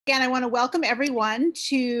Again, I want to welcome everyone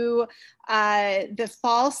to the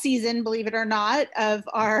fall season, believe it or not, of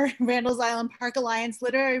our Randall's Island Park Alliance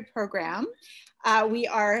literary program. We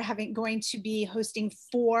are going to be hosting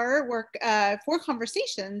four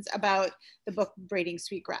conversations about the book Braiding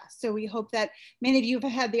Sweetgrass. So we hope that many of you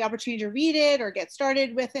have had the opportunity to read it or get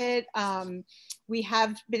started with it. We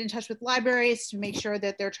have been in touch with libraries to make sure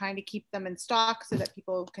that they're trying to keep them in stock so that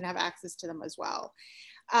people can have access to them as well.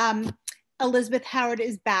 Elizabeth Howard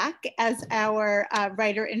is back as our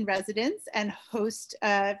writer in residence and host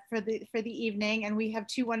for the evening, and we have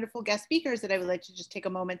two wonderful guest speakers that I would like to just take a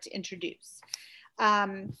moment to introduce.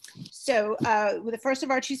 The first of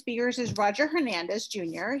our two speakers is Roger Hernandez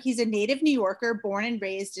Jr. He's a native New Yorker born and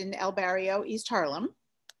raised in El Barrio, East Harlem.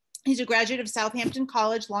 He's a graduate of Southampton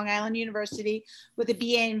College, Long Island University, with a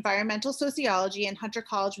BA in Environmental Sociology, and Hunter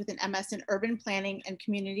College with an MS in Urban Planning and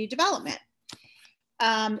Community Development.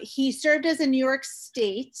 He served as a New York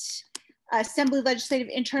State Assembly legislative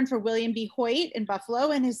intern for William B. Hoyt in Buffalo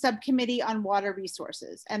and his subcommittee on water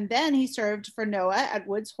resources. And then he served for NOAA at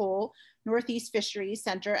Woods Hole Northeast Fisheries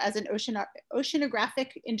Center as an oceanographic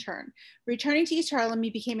intern. Returning to East Harlem, he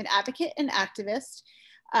became an advocate and activist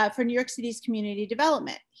for New York City's community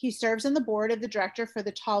development. He serves on the board of the director for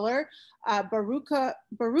the Taller Barukua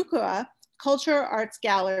Cultural Arts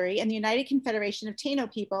Gallery and the United Confederation of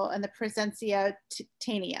Taino People and the Presencia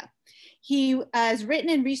Tania. He has written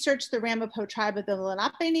and researched the Ramapo tribe of the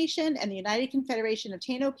Lenape Nation and the United Confederation of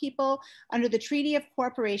Taino People under the Treaty of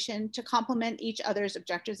Cooperation to complement each other's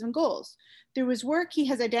objectives and goals. Through his work, he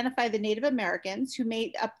has identified the Native Americans who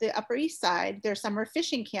made up the Upper East Side, their summer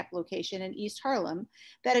fishing camp location in East Harlem,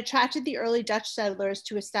 that attracted the early Dutch settlers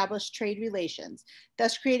to establish trade relations,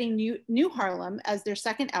 thus creating New Harlem as their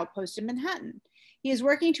second outpost in Manhattan. He is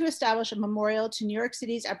working to establish a memorial to New York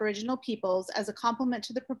City's Aboriginal peoples as a complement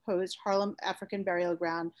to the proposed Harlem African Burial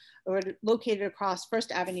Ground located across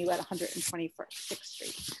First Avenue at 126th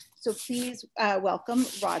Street. So please welcome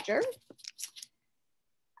Roger.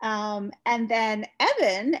 And then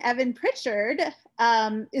Evan Pritchard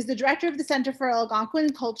is the director of the Center for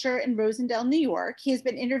Algonquin Culture in Rosendale, New York. He has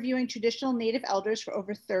been interviewing traditional Native elders for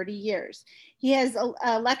over 30 years. He has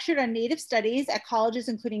lectured on Native studies at colleges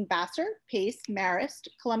including Vassar, Pace, Marist,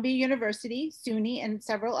 Columbia University, SUNY, and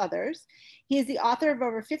several others. He is the author of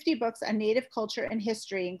over 50 books on Native culture and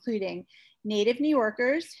history, including Native New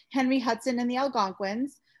Yorkers, Henry Hudson and the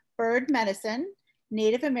Algonquins, Bird Medicine,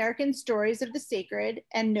 Native American Stories of the Sacred,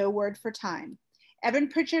 and No Word for Time. Evan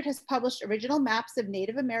Pritchard has published original maps of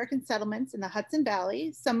Native American settlements in the Hudson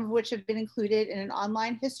Valley, some of which have been included in an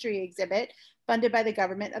online history exhibit funded by the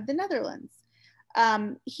government of the Netherlands.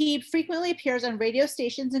 He frequently appears on radio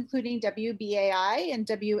stations including WBAI and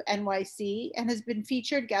WNYC and has been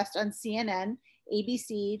featured guest on CNN,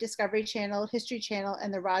 ABC, Discovery Channel, History Channel,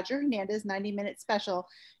 and the Roger Hernandez 90-minute special,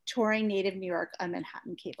 Touring Native New York on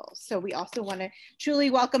Manhattan Cable. So we also want to truly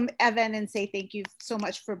welcome Evan and say thank you so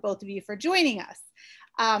much for both of you for joining us.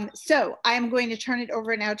 So I am going to turn it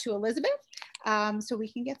over now to Elizabeth so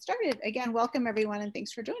we can get started. Again, welcome everyone and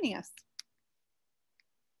thanks for joining us.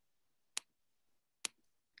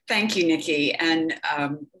 Thank you, Nikki, and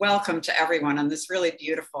welcome to everyone on this really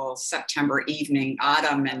beautiful September evening,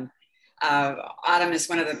 autumn. And autumn is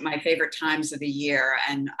one of my favorite times of the year,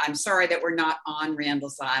 and I'm sorry that we're not on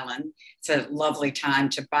Randall's Island. It's a lovely time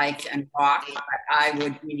to bike and walk. I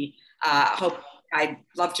would be, I'd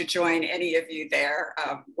love to join any of you there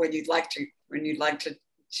when you'd like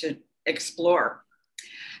to explore.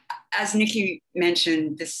 As Nikki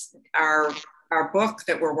mentioned, our book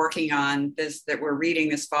that we're working on, that we're reading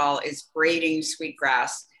this fall, is Braiding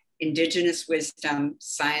Sweetgrass: Indigenous Wisdom,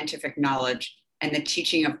 Scientific Knowledge, and the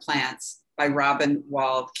Teaching of Plants by Robin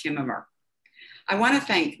Wall Kimmerer. I want to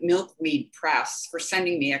thank Milkweed Press for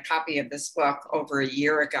sending me a copy of this book over a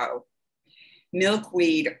year ago.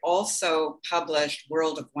 Milkweed also published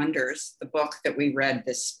World of Wonders, the book that we read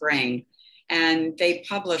this spring, and they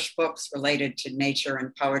publish books related to nature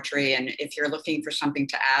and poetry. And if you're looking for something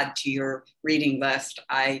to add to your reading list,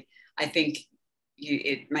 I think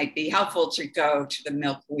it might be helpful to go to the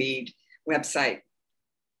Milkweed website.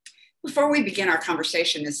 Before we begin our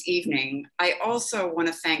conversation this evening, I also want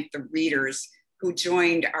to thank the readers who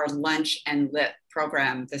joined our Lunch and Lit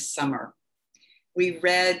program this summer. We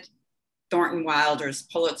read Thornton Wilder's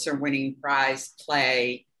Pulitzer-winning prize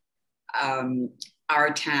play,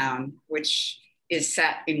 Our Town, which is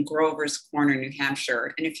set in Grover's Corner, New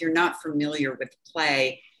Hampshire. And if you're not familiar with the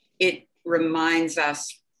play, it reminds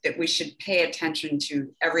us that we should pay attention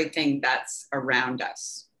to everything that's around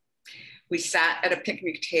us. We sat at a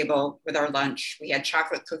picnic table with our lunch. We had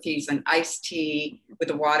chocolate cookies and iced tea with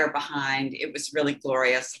the water behind. It was really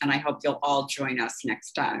glorious, and I hope you'll all join us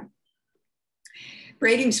next time.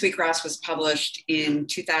 Braiding Sweetgrass was published in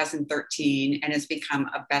 2013 and has become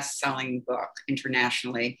a best-selling book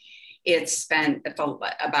internationally. It's spent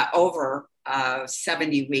about over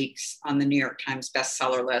 70 weeks on the New York Times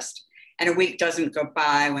bestseller list. And a week doesn't go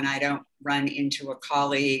by when I don't run into a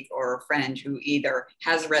colleague or a friend who either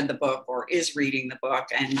has read the book or is reading the book.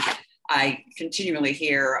 And I continually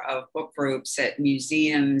hear of book groups at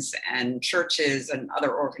museums and churches and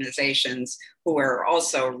other organizations who are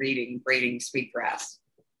also reading Braiding Sweetgrass.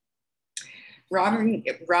 Robin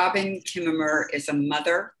Kimmerer is a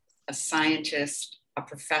mother, a scientist, a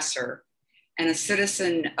professor, and a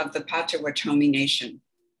citizen of the Potawatomi Nation.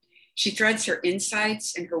 She threads her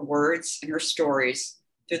insights and her words and her stories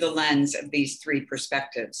through the lens of these three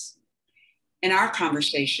perspectives. In our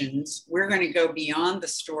conversations, we're going to go beyond the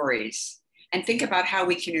stories and think about how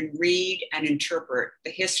we can read and interpret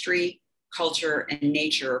the history, culture, and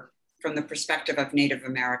nature from the perspective of Native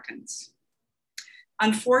Americans.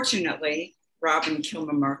 Unfortunately, Robin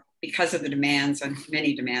Kimmerer, because of the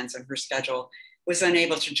many demands on her schedule, was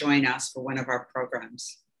unable to join us for one of our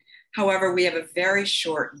programs. However, we have a very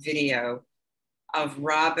short video of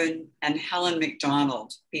Robin and Helen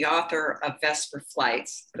McDonald, the author of Vesper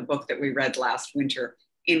Flights, the book that we read last winter,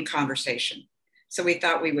 in conversation. So we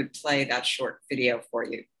thought we would play that short video for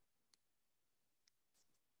you.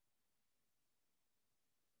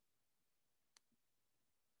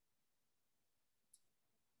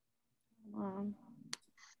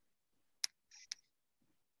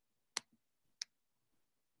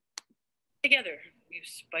 Together, you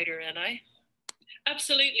Spider and I.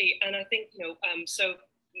 Absolutely, and I think, so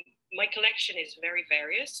my collection is very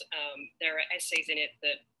various. There are essays in it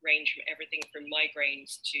that range from everything from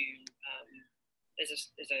migraines to,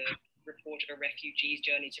 there's a report of a refugee's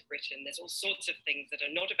journey to Britain. There's all sorts of things that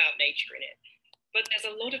are not about nature in it, but there's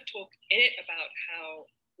a lot of talk in it about how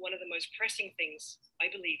one of the most pressing things, I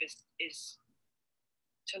believe, is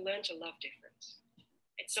to learn to love difference.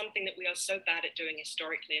 It's something that we are so bad at doing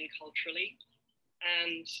historically and culturally.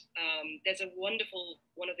 And there's a wonderful,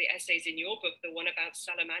 one of the essays in your book, the one about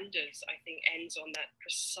salamanders, I think ends on that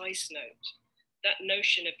precise note. That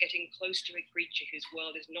notion of getting close to a creature whose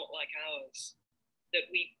world is not like ours, that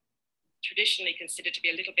we traditionally consider to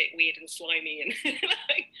be a little bit weird and slimy, and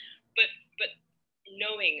but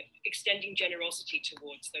knowing, extending generosity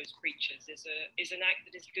towards those creatures is an act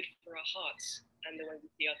that is good for our hearts and the way we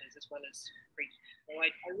see others as well as creatures. So I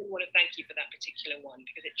really want to thank you for that particular one,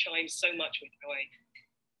 because it chimes so much with how I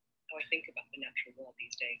think about the natural world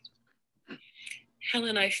these days.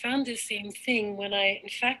 Helen, I found the same thing when in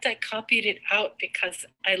fact, I copied it out because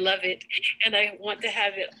I love it and I want to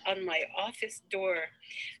have it on my office door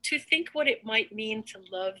to think what it might mean to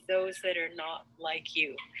love those that are not like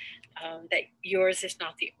you, that yours is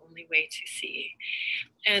not the only way to see.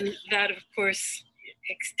 And that, of course,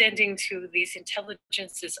 extending to these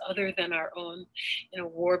intelligences other than our own,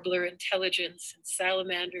 warbler intelligence and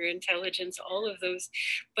salamander intelligence, all of those,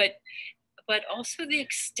 but also the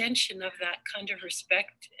extension of that kind of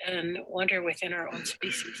respect and wonder within our own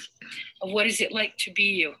species of what is it like to be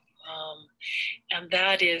you. And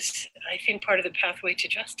that is, I think, part of the pathway to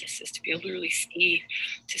justice, is to be able to really see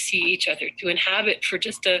each other, to inhabit for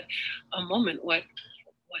just a moment what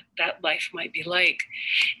that life might be like.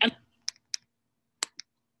 And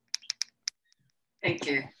Thank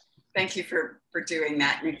you. Thank you for doing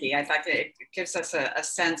that, Nikki. I thought that it gives us a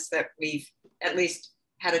sense that we've at least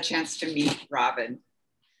had a chance to meet Robin.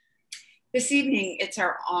 This evening, it's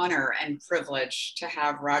our honor and privilege to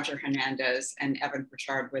have Roger Hernandez and Evan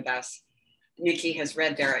Pritchard with us. Nikki has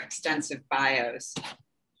read their extensive bios.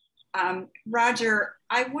 Roger,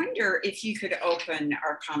 I wonder if you could open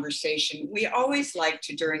our conversation. We always like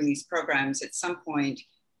to, during these programs, at some point,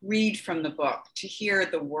 read from the book to hear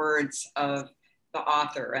the words of the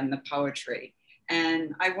author and the poetry.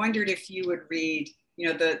 And I wondered if you would read,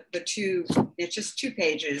 it's just 2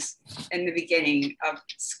 pages in the beginning of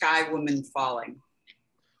Sky Woman Falling.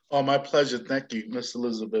 Oh, my pleasure. Thank you, Miss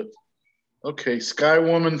Elizabeth. Okay, Sky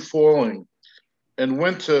Woman Falling. In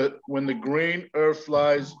winter, when the green earth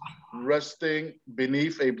lies resting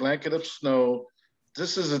beneath a blanket of snow,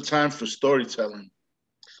 this is a time for storytelling.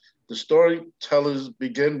 The storytellers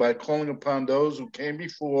begin by calling upon those who came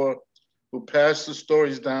before, who passed the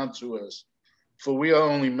stories down to us, for we are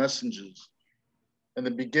only messengers. In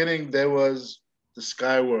the beginning, there was the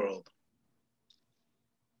sky world.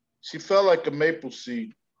 She felt like a maple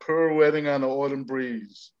seed, pirouetting on the autumn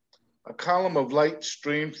breeze. A column of light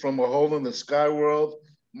streamed from a hole in the sky world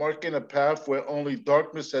marking a path where only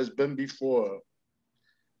darkness has been before.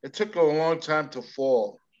 It took her a long time to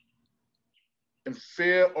fall. In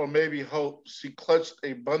fear or maybe hope, she clutched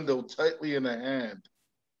a bundle tightly in her hand.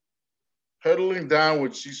 Hurtling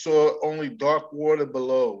downward, she saw only dark water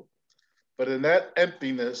below. But in that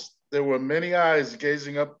emptiness, there were many eyes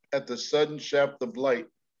gazing up at the sudden shaft of light.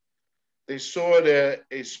 They saw there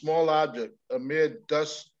a small object, a mere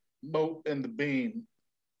dust mote in the beam.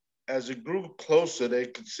 As it grew closer, they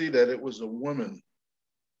could see that it was a woman.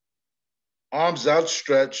 Arms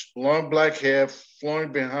outstretched, long black hair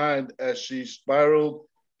flowing behind as she spiraled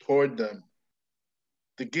toward them.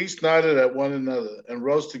 The geese nodded at one another and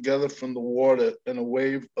rose together from the water in a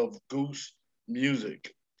wave of goose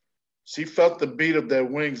music. She felt the beat of their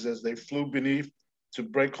wings as they flew beneath to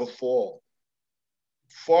break her fall.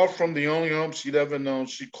 Far from the only home she'd ever known,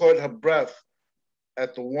 she caught her breath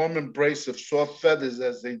at the warm embrace of soft feathers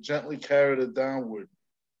as they gently carried her downward.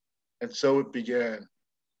 And so it began.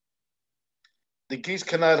 The geese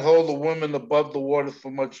cannot hold the woman above the water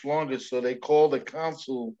for much longer, so they called a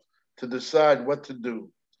council to decide what to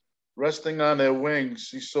do. Resting on their wings,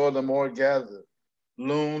 she saw them all gather.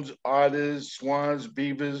 Loons, otters, swans,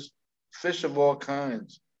 beavers, fish of all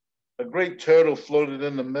kinds. A great turtle floated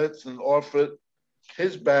in the midst and offered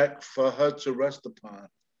his back for her to rest upon.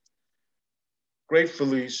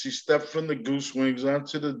 Gratefully, she stepped from the goose wings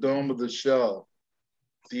onto the dome of the shell.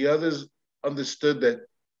 The others understood that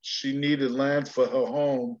she needed land for her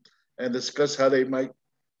home and discussed how they might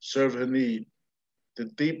serve her need. The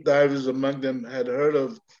deep divers among them had heard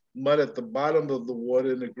of mud at the bottom of the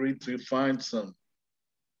water and agreed to find some.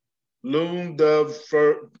 Loon dove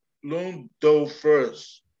first,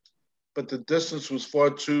 but the distance was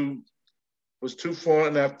too far,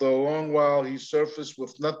 and after a long while, he surfaced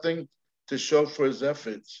with nothing to show for his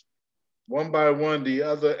efforts. One by one, the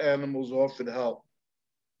other animals offered help.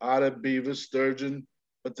 Otter, beaver, sturgeon,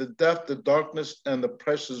 but the depth, the darkness, and the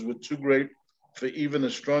pressures were too great for even the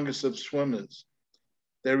strongest of swimmers.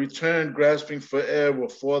 They returned grasping for air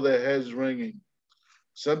with all their heads ringing.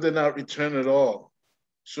 Some did not return at all.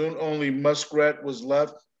 Soon only Muskrat was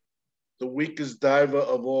left, the weakest diver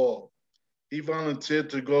of all. He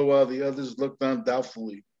volunteered to go while the others looked on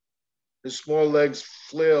doubtfully. His small legs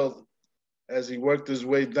flailed as he worked his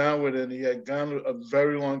way downward, and he had gone a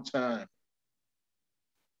very long time.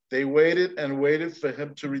 They waited and waited for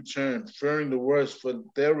him to return, fearing the worst for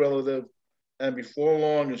their relative, and before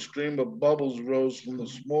long, a stream of bubbles rose from the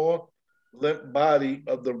small, limp body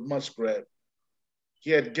of the muskrat.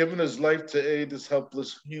 He had given his life to aid this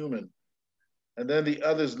helpless human. And then the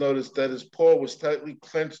others noticed that his paw was tightly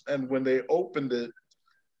clenched, and when they opened it,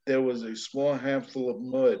 there was a small handful of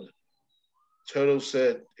mud. Turtle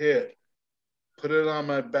said, "Here, put it on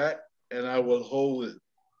my back, and I will hold it."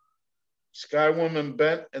 Sky Woman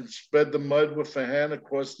bent and spread the mud with her hand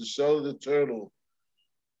across the shell of the turtle.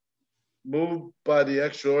 Moved by the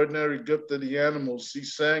extraordinary gift of the animals, she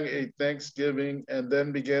sang a thanksgiving and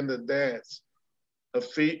then began to dance, her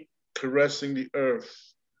feet caressing the earth.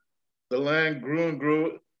 The land grew and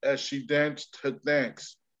grew as she danced her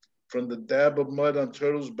thanks, from the dab of mud on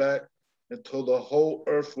Turtle's back until the whole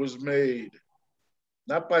earth was made,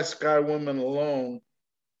 not by Sky Woman alone,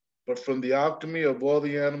 but from the alchemy of all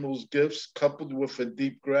the animals' gifts coupled with a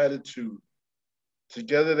deep gratitude.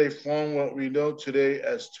 Together they form what we know today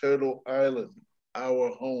as Turtle Island, our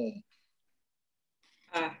home.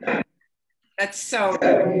 That's so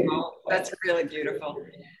beautiful. That's really beautiful.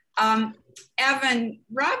 Evan,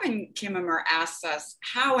 Robin Kimmerer asks us,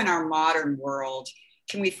 how in our modern world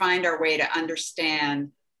can we find our way to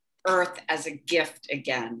understand Earth as a gift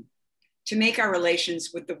again, to make our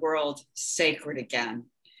relations with the world sacred again?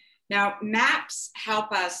 Now, maps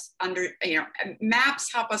help us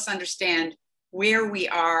understand where we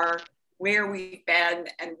are, where we've been,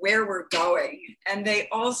 and where we're going. And they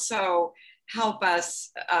also help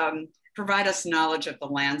us provide us knowledge of the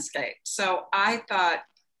landscape. So I thought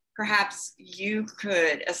perhaps you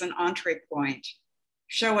could, as an entree point,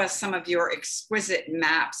 show us some of your exquisite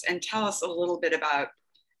maps and tell us a little bit about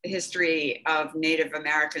the history of Native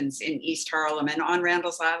Americans in East Harlem and on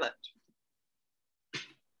Randall's Island.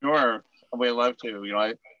 Sure, we'd love to. You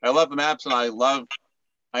know, I love the maps, and I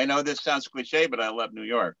know this sounds cliche, but I love New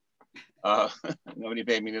York. Nobody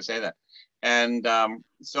paid me to say that. And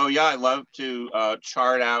so, yeah, I love to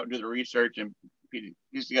chart out, do the research, and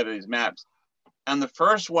piece together these maps. And the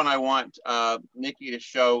first one I want Nikki to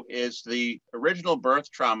show is the original birth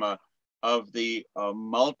trauma of the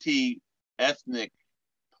multi-ethnic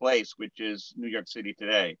place, which is New York City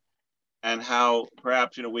today, and how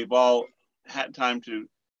perhaps, you know, we've all had time to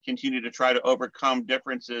continue to try to overcome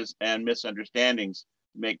differences and misunderstandings.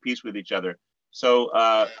 make peace with each other.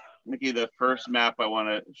 So, Nikki, the first map I want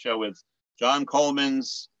to show is John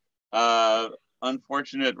Coleman's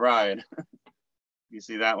Unfortunate Ride. You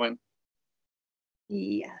see that one?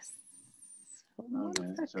 Yes.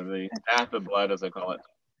 Okay. So the Path of Blood, as I call it.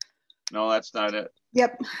 No, that's not it.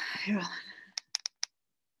 Yep.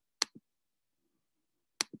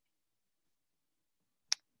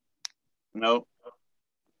 No.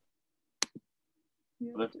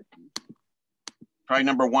 Try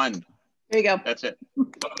number 1. There you go. That's it.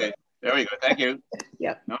 Okay. There we go. Thank you.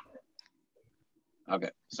 Yep. No. Okay.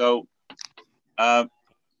 So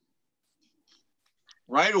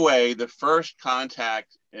right away, the first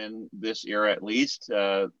contact in this era, at least,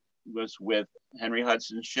 was with Henry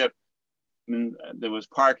Hudson's ship that was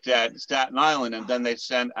parked at Staten Island, and then they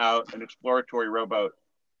sent out an exploratory rowboat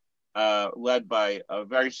led by a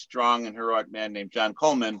very strong and heroic man named John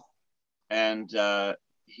Coleman, and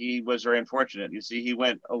he was very unfortunate. You see, he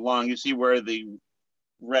went along, you see where the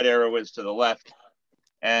red arrow is to the left,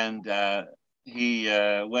 and he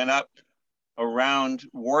went up around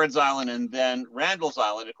Ward's Island and then Randall's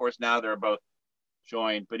Island. Of course, now they're both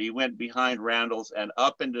joined, but he went behind Randall's and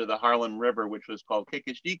up into the Harlem River, which was called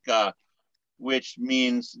Kikishika, which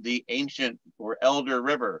means the ancient or elder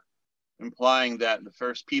river, implying that the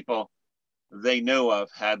first people they knew of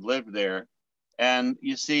had lived there. And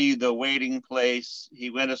you see the waiting place,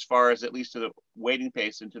 he went as far as at least to the waiting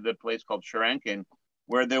place into the place called Sharankin,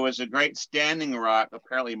 where there was a great standing rock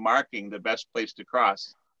apparently marking the best place to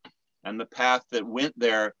cross. And the path that went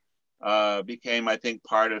there became, I think,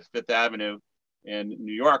 part of Fifth Avenue in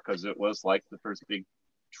New York, because it was like the first big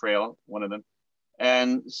trail, one of them.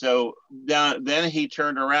 And so then he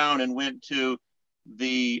turned around and went to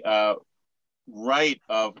the right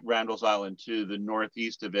of Randall's Island, to the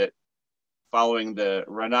northeast of it, following the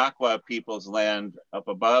Ranakwa people's land up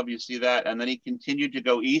above. You see that? And then he continued to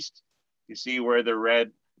go east. You see where the red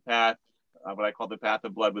path, what I call the Path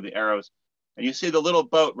of Blood with the arrows. And you see the little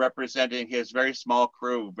boat representing his very small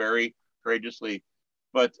crew, very courageously.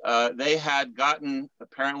 But they had gotten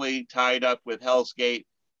apparently tied up with Hell's Gate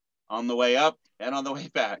on the way up and on the way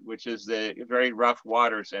back, which is the very rough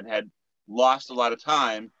waters, and had lost a lot of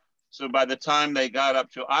time. So by the time they got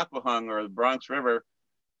up to Aquahung, or the Bronx River,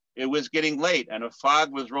 it was getting late and a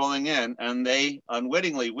fog was rolling in, and they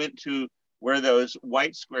unwittingly went to where those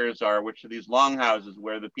white squares are, which are these longhouses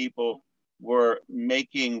where the people were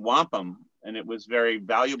making wampum, and it was very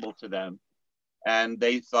valuable to them. And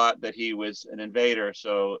they thought that he was an invader,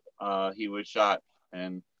 so he was shot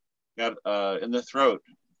and got in the throat.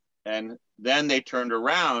 And then they turned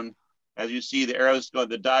around, as you see the arrows going,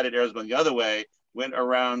 the dotted arrows going the other way, went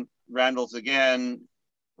around Randall's again,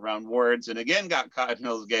 around Ward's, and again got caught in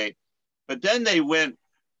Hell's Gate. But then they went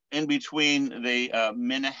in between the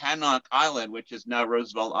Minnehannock Island, which is now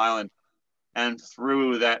Roosevelt Island, and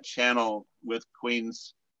through that channel with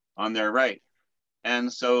Queens on their right.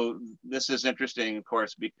 And so this is interesting, of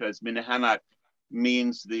course, because Minnehannock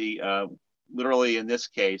means the, literally in this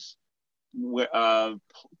case, the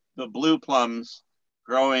blue plums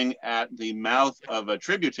growing at the mouth of a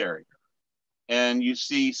tributary. And you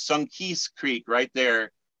see Sunkees Creek right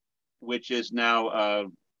there, which is now,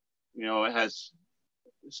 it has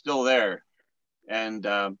still there. And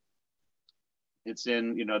it's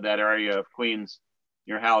in, that area of Queens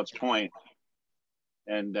near Hallett's Point.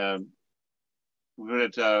 And we're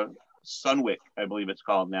at Sunwick, I believe it's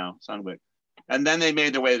called now, Sunwick. And then they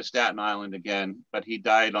made their way to Staten Island again, but he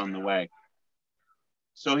died on the way.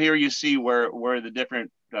 So here you see where the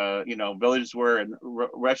different villages were, and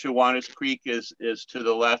Reshuanis Creek is to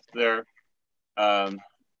the left there,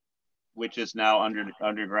 which is now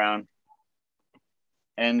underground.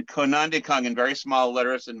 And Konandikung in very small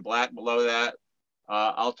letters in black below that.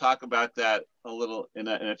 I'll talk about that a little in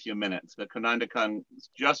a few minutes. The Konandikung is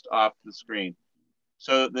just off the screen.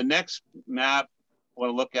 So the next map I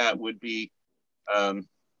want to look at would be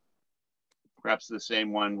perhaps the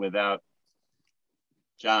same one without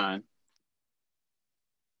John.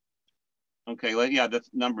 Okay, yeah, that's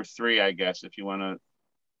number 3, I guess, if you want to.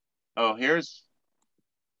 Oh, here's.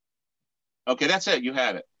 Okay, that's it. You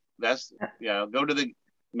had it. That's, yeah, go to the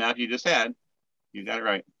map you just had. You got it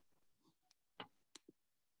right.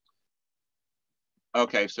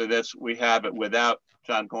 Okay, so we have it without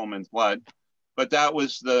John Coleman's blood. But that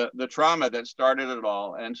was the trauma that started it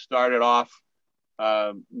all, and started off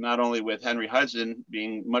not only with Henry Hudson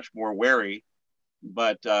being much more wary,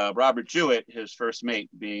 but Robert Jewett, his first mate,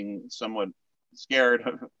 being somewhat scared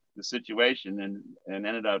of the situation, and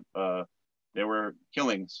ended up, there were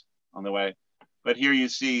killings on the way. But here you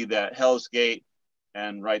see that Hell's Gate,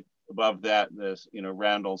 and right above that, this,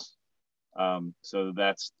 Randall's So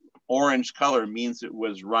that's orange color means it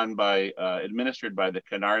was run by, administered by the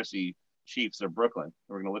Canarsie chiefs of Brooklyn.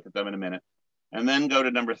 We're going to look at them in a minute. And then go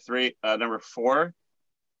to number 4.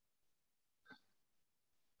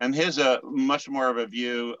 And here's a much more of a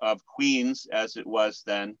view of Queens as it was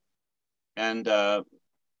then. And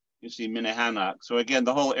you see Minnehaha. So again,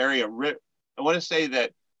 the whole area, I want to say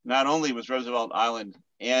that not only was Roosevelt Island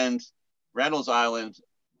and Randall's Island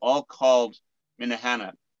all called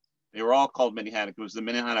Minnehaha. They were all called Minnehaha. It was the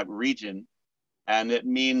Minnehaha region. And it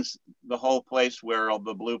means the whole place where all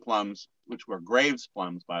the blue plums, which were Graves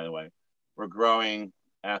plums, by the way, were growing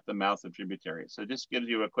at the mouth of tributaries. So just gives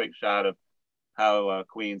you a quick shot of how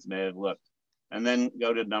Queens may have looked. And then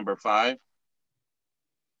go to number 5.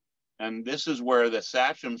 And this is where the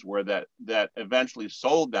sachems were that eventually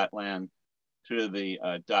sold that land to the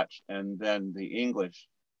Dutch and then the English.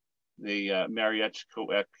 The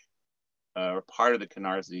Marietchkoek are part of the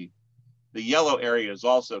Canarsie. The yellow area is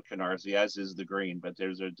also Canarsie, as is the green, but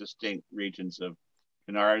there's a distinct regions of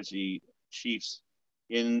Canarsie chiefs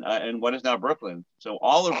in what is now Brooklyn. So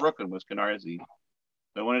all of Brooklyn was Canarsie.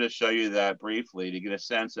 So I wanted to show you that briefly to get a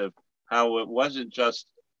sense of how it wasn't just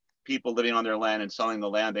people living on their land and selling the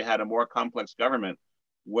land. They had a more complex government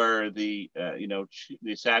where the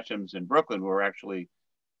sachems in Brooklyn were actually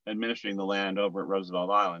administering the land over at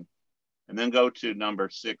Roosevelt Island. And then go to number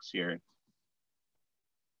 6 here.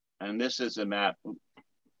 And this is a map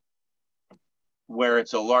where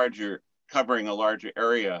it's covering a larger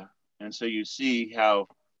area. And so you see how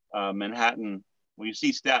Manhattan, well, you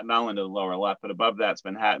see Staten Island in the lower left, but above that's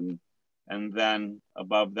Manhattan. And then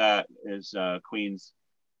above that is Queens.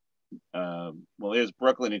 There's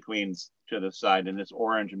Brooklyn and Queens to the side, and this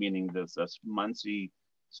orange meaning this Muncie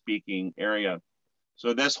speaking area.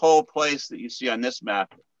 So this whole place that you see on this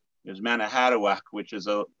map is Mannahattawack, which is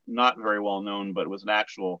not very well known, but was an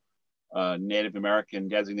actual Native American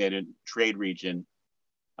designated trade region.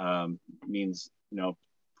 Means,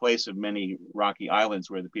 place of many rocky islands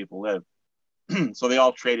where the people live. So they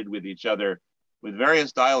all traded with each other with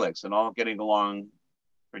various dialects and all getting along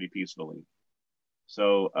pretty peacefully.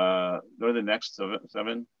 So go to the next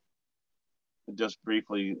 7. Just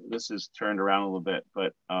briefly, this is turned around a little bit,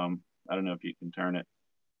 but I don't know if you can turn it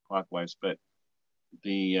clockwise, but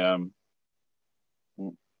the,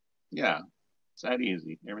 yeah, it's that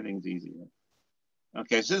easy. Everything's easy.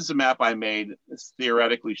 Okay, so this is a map I made. It's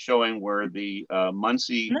theoretically showing where the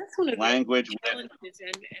Muncie language went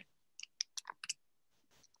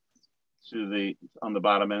to on the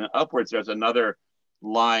bottom, and upwards there's another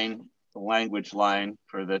line, the language line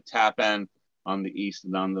for the Tappan on the east,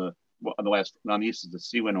 and on the west, and on the east is the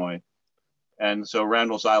Siwanoy. And so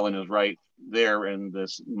Randall's Island is right there in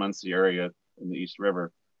this Muncie area in the East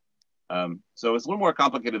River. So it's a little more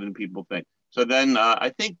complicated than people think. So then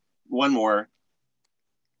I think one more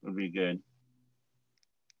would be good.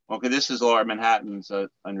 Okay, this is Lower Manhattan, so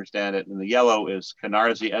understand it. And the yellow is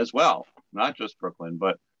Canarsie as well, not just Brooklyn,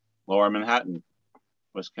 but Lower Manhattan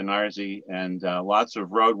was Canarsie, and lots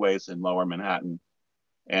of roadways in Lower Manhattan.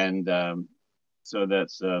 And so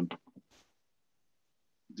that's I'll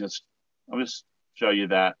just show you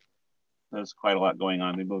that. There's quite a lot going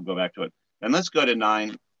on. Maybe we'll go back to it. And let's go to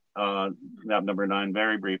 9, map number 9,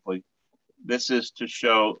 very briefly. This is to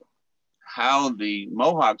show how the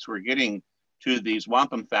Mohawks were getting to these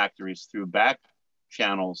wampum factories through back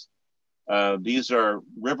channels. These are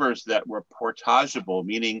rivers that were portageable,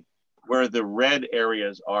 meaning where the red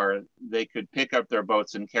areas are, they could pick up their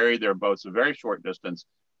boats and carry their boats a very short distance,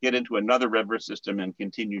 get into another river system and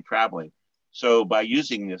continue traveling. So by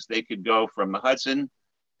using this, they could go from the Hudson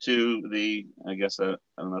to the, I guess, I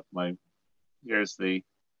don't know if here's the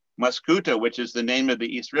Muscuta, which is the name of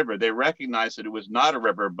the East River. They recognized that it was not a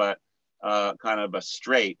river, but kind of a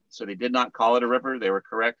strait. So they did not call it a river. They were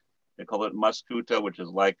correct. They called it Muscuta, which is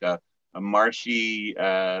like a marshy,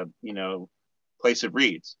 place of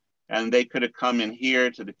reeds. And they could have come in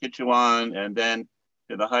here to the Kitchewan and then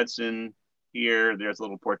to the Hudson. Here, there's a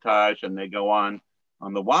little portage, and they go on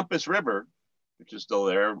the Wampus River, which is still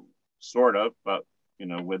there, sort of, but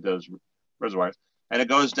with those reservoirs. And it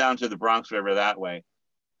goes down to the Bronx River that way.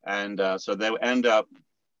 And so they end up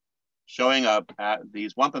showing up at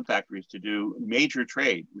these wampum factories to do major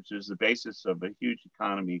trade, which is the basis of a huge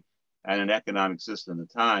economy and an economic system at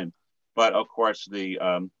the time. But of course,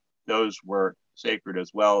 those were sacred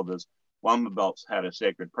as well. Those wampum belts had a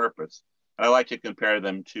sacred purpose. And I like to compare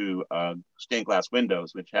them to stained glass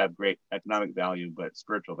windows, which have great economic value, but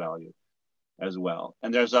spiritual value as well.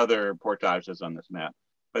 And there's other portages on this map,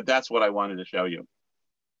 but that's what I wanted to show you.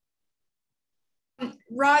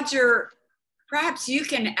 Roger, perhaps you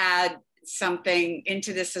can add something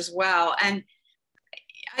into this as well. And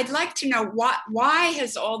I'd like to know why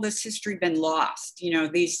has all this history been lost?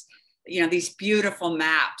 These beautiful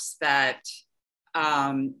maps that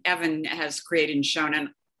Evan has created and shown.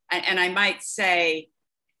 And I might say,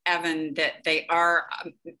 Evan, that they are,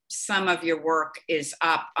 some of your work is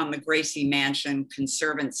up on the Gracie Mansion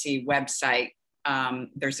Conservancy website.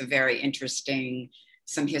 There's a very interesting,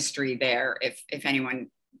 some history there if anyone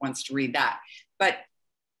wants to read that. But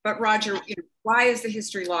Roger, why is the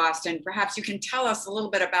history lost? And perhaps you can tell us a little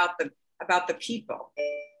bit about the people.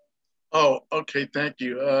 Oh, okay, thank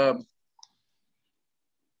you.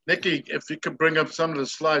 Nikki, if you could bring up some of the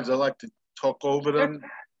slides, I'd like to talk over them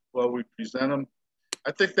while we present them.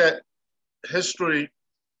 I think that history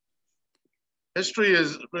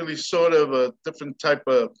is really sort of a different type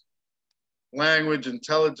of language,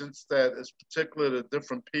 intelligence that is particular to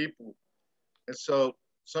different people. And so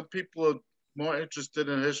some people are more interested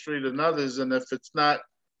in history than others. And if it's not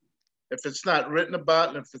written about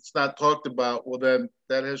and if it's not talked about, well, then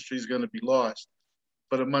that history is going to be lost.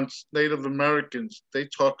 But amongst Native Americans, they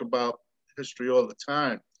talk about history all the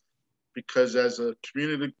time because as a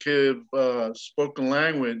communicative spoken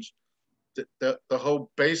language, the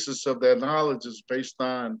whole basis of their knowledge is based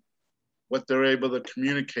on what they're able to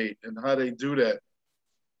communicate and how they do that.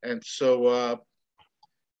 And so,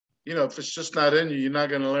 if it's just not in you, you're not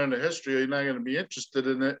going to learn the history or you're not going to be interested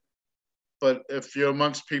in it. But if you're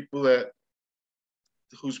amongst people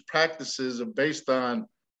whose practices are based on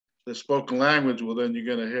the spoken language, well, then you're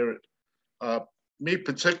going to hear it. Me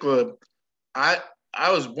particular, I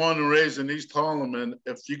was born and raised in East Harlem, and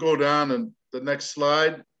if you go down and the next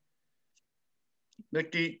slide,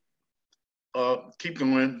 Nikki, keep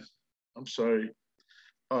going. I'm sorry.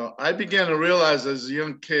 I began to realize as a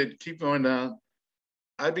young kid, keep going down.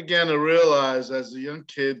 I began to realize as a young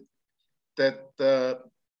kid that,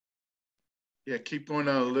 keep going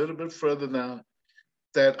down a little bit further now,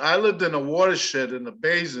 that I lived in a watershed in a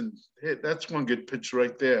basin. Hey, that's one good picture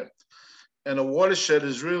right there. And a watershed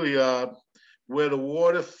is really where the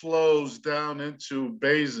water flows down into a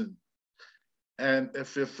basin. And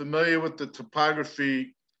if you're familiar with the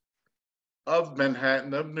topography of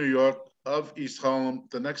Manhattan, of New York, of East Harlem,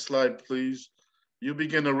 the next slide, please, you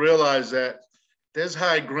begin to realize that there's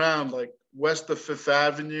high ground like west of Fifth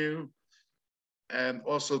Avenue and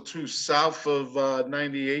also too south of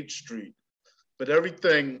 98th Street. But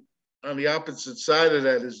everything on the opposite side of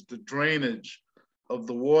that is the drainage of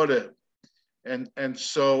the water. And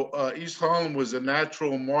so East Harlem was a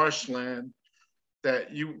natural marshland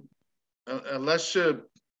that you, unless you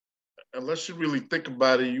really think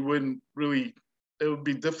about it, you wouldn't really, it would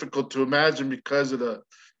be difficult to imagine because of the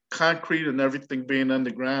concrete and everything being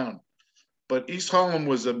underground. But East Harlem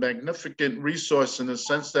was a magnificent resource in the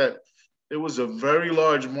sense that it was a very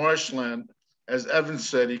large marshland. As Evan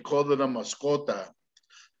said, he called it a mascota.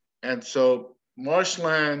 And so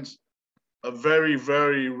marshlands are very,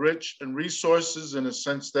 very rich in resources in the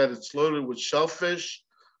sense that it's loaded with shellfish,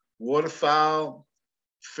 waterfowl,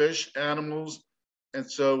 fish, animals. And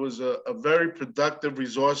so it was a very productive,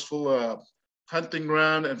 resourceful hunting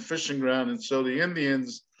ground and fishing ground. And so the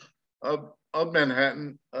Indians of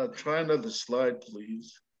Manhattan, try another slide,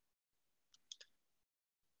 please.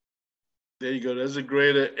 There you go. There's a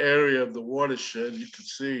greater area of the watershed you can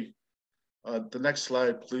see. The next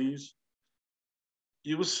slide, please.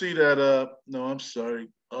 You will see that, no, I'm sorry.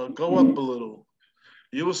 Go up a little.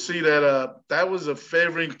 You will see that that was a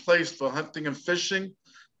favoring place for hunting and fishing.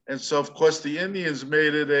 And so, of course, the Indians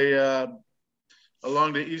made it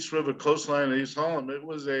along the East River coastline of East Harlem, it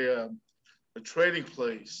was a trading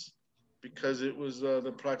place because it was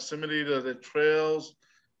the proximity to the trails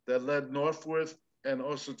that led northward and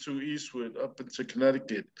also to eastward up into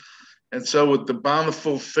Connecticut. And so with the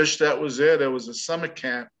bountiful fish that was there was a summer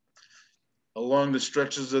camp along the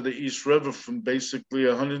stretches of the East River from basically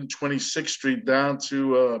 126th Street down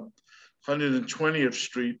to 120th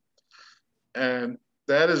Street. And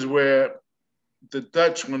that is where the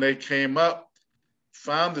Dutch, when they came up,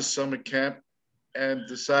 found the summer camp and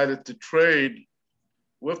decided to trade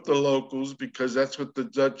with the locals because that's what the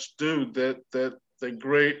Dutch do.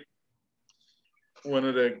 One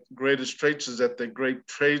of their greatest traits is that they're great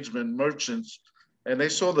tradesmen, merchants, and they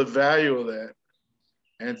saw the value of that.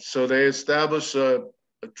 And so they established a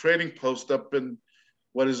trading post up in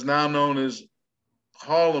what is now known as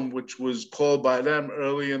Harlem, which was called by them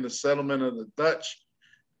early in the settlement of the Dutch,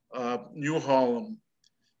 New Harlem.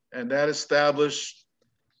 And that established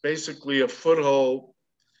basically a foothold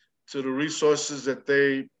to the resources that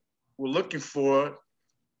they were looking for.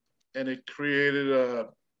 And it created a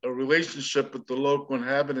relationship with the local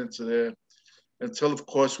inhabitants there, until, of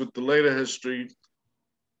course, with the later history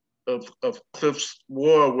of Cliff's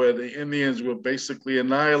War, where the Indians were basically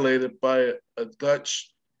annihilated by a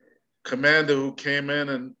Dutch commander who came in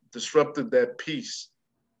and disrupted that peace.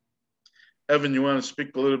 Evan, you want to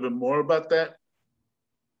speak a little bit more about that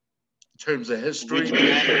in terms of history?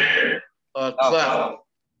 Cloud.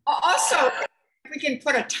 Also, if we can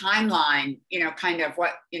put a timeline, kind of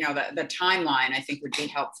what, the timeline, I think would be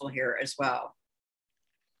helpful here as well.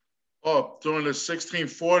 Oh, during the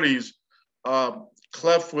 1640s,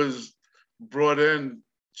 Clef was brought in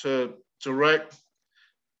to direct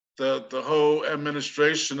the whole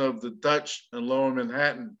administration of the Dutch in Lower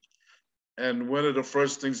Manhattan. And one of the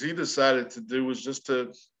first things he decided to do was just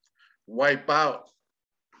to wipe out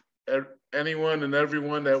anyone and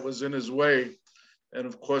everyone that was in his way. And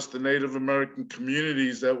of course, the Native American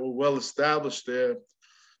communities that were well established there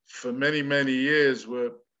for many, many years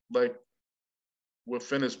were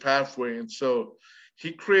within his pathway. And so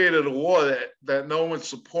he created a war that no one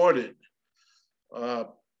supported.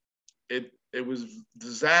 It was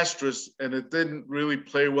disastrous, and it didn't really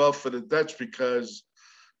play well for the Dutch, because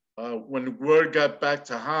when word got back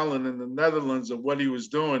to Holland and the Netherlands of what he was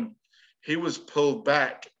doing, he was pulled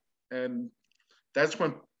back. And that's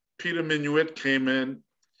when Peter Minuit came in,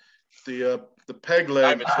 the peg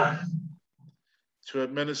leg, to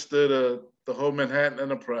administer the whole Manhattan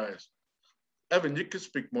enterprise. Evan, you could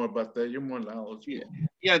speak more about that. You're more knowledgeable.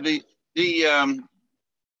 Yeah, the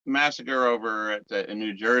massacre over in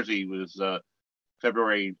New Jersey was night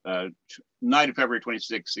of February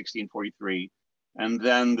 26, 1643. And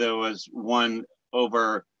then there was one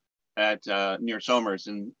over at near Somers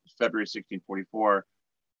in February 1644.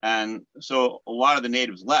 And so a lot of the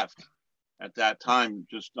natives left at that time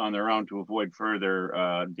just on their own to avoid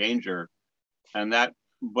further danger. And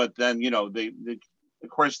but then, of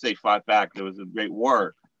course they fought back. There was a great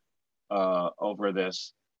war over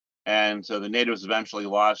this. And so the natives eventually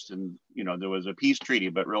lost, and, there was a peace treaty,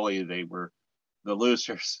 but really they were the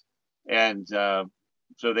losers. And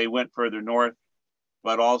so they went further north,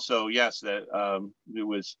 but also, yes, that it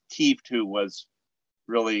was Kieft who was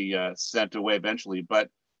really sent away eventually. But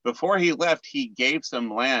before he left, he gave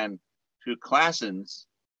some land to Claessens,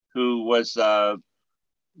 who was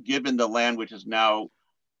given the land, which is now,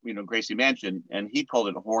 Gracie Mansion, and he called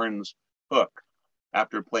it Horn's Hook,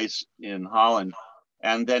 after a place in Holland.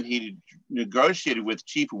 And then he negotiated with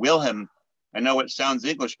Chief Wilhelm. I know it sounds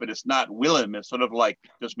English, but it's not Willem. It's sort of like,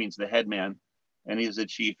 just means the head man. And he's the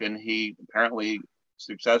chief, and he apparently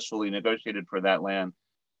successfully negotiated for that land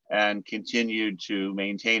and continued to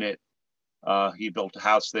maintain it. He built a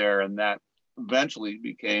house there, and that eventually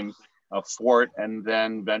became a fort, and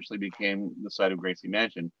then eventually became the site of Gracie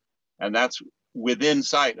Mansion. And that's within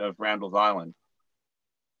sight of Randall's Island.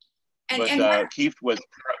 But Kieft was,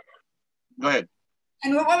 go ahead.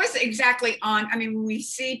 And what was exactly on, when we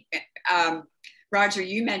see, Roger,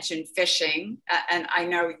 you mentioned fishing, and I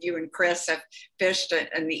know you and Chris have fished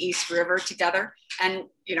in the East River together. And,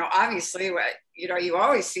 obviously, you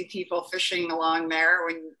always see people fishing along there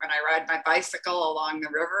when I ride my bicycle along the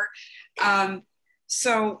river.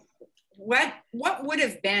 So what would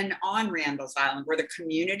have been on Randall's Island? Were the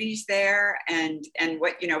communities there? And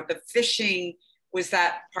what, the fishing, was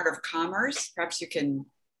that part of commerce? Perhaps you can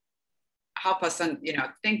help us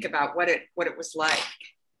think about what it was like.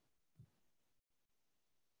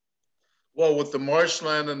 Well, with the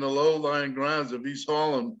marshland and the low-lying grounds of East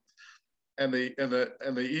Harlem and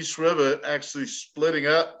the East River actually splitting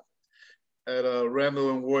up at Randall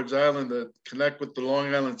and Ward's Island to connect with the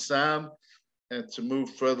Long Island Sound and to move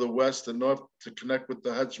further west and north to connect with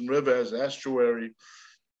the Hudson River as estuary,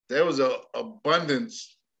 there was an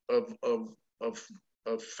abundance of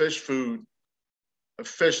fish food, of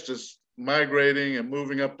fish just migrating and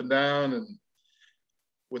moving up and down. And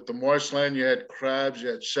with the marshland, you had crabs, you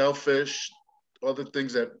had shellfish, other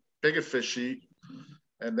things that bigger fish eat.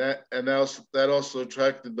 And that also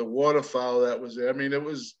attracted the waterfowl that was there. It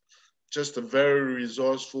was just a very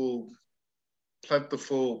resourceful,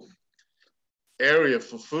 plentiful area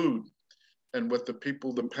for food and what the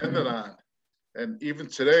people depended on. And even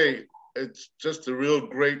today, it's just a real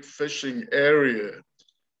great fishing area.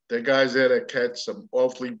 There are guys there that catch some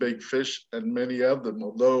awfully big fish, and many of them,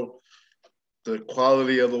 although the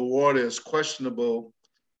quality of the water is questionable,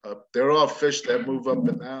 there are fish that move up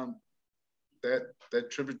and down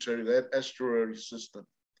that tributary, that estuary system.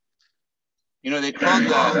 They called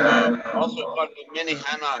that, also called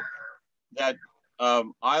Minnehanna, that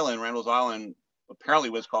island, Randall's Island, apparently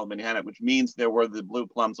was called Minnehanna, which means there were the blue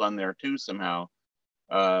plums on there too somehow.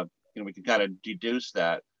 We can kind of deduce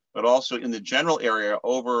that. But also in the general area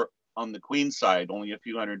over on the Queen side, only a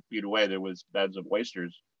few hundred feet away, there was beds of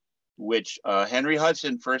oysters, which Henry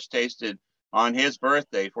Hudson first tasted on his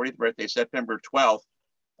birthday, 40th birthday, September 12th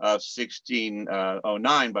of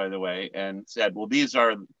 1609, by the way, and said, well, these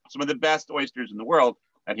are some of the best oysters in the world.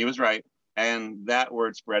 And he was right. And that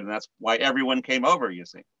word spread. And that's why everyone came over, you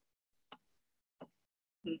see.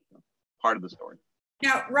 Part of the story.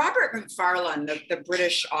 Now, Robert Macfarlane, the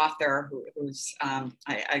British author, who's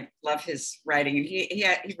I love his writing, and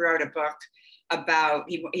he wrote a book about,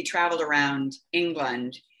 he traveled around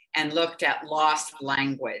England and looked at lost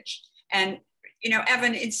language. And, you know,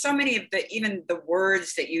 Evan, in so many of even the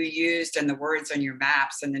words that you used and the words on your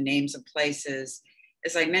maps and the names of places,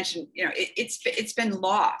 as I mentioned, you know, it's been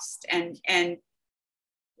lost. And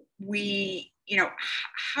we, you know,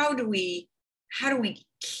 how do we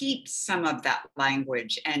keep some of that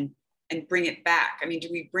language and bring it back? I mean, do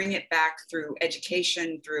we bring it back through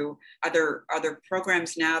education, through other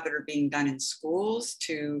programs now that are being done in schools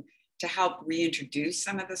to help reintroduce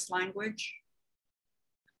some of this language?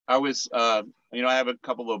 I was, you know, I have a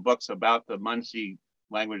couple of books about the Munsee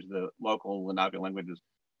language, the local Lenape languages.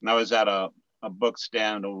 And I was at a book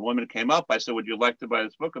stand. A woman came up. I said, would you like to buy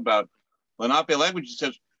this book about Lenape language? She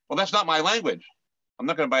says, well, that's not my language. I'm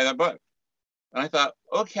not going to buy that book. And I thought,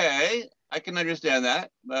 okay, I can understand that,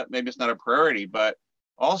 but maybe it's not a priority. But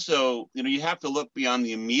also, you know, you have to look beyond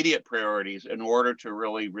the immediate priorities in order to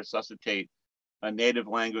really resuscitate a native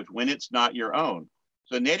language when it's not your own.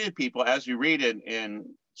 So native people, as you read in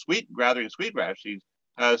Sweetgrass, she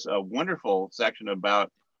has a wonderful section about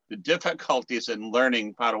the difficulties in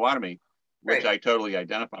learning Potawatomi, which I totally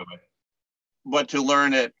identify with. But to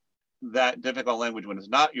learn that difficult language when it's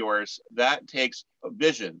not yours, that takes a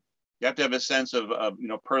vision. You have to have a sense of you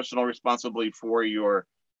know, personal responsibility for your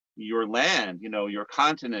land, you know, your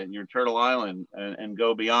continent, your Turtle Island, and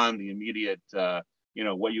go beyond the immediate, you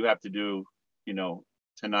know, what you have to do, you know,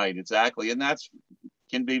 tonight exactly, and that's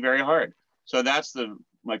can be very hard. So that's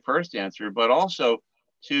my first answer. But also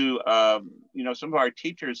to you know, some of our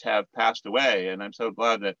teachers have passed away, and I'm so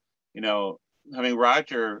glad that, you know, having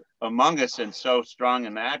Roger among us and so strong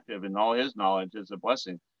and active in all his knowledge is a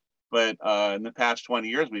blessing. But in the past 20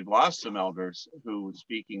 years, we've lost some elders who were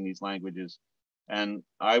speaking these languages. And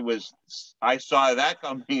I saw that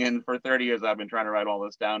coming in. For 30 years. I've been trying to write all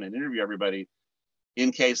this down and interview everybody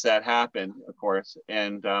in case that happened, of course.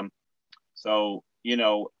 And so, you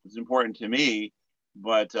know, it's important to me,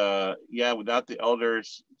 but yeah, without the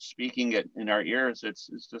elders speaking it in our ears, it's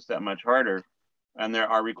just that much harder. And there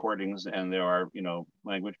are recordings and there are, you know,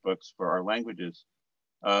 language books for our languages.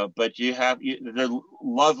 But they're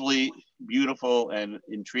lovely, beautiful, and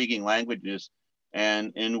intriguing languages,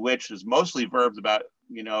 and in which is mostly verbs about,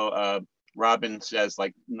 you know, Robin says,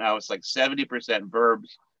 like, now it's like 70%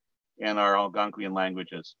 verbs in our Algonquian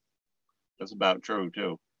languages. That's about true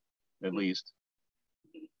too, at least.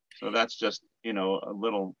 So that's just, you know, a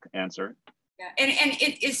little answer. Yeah,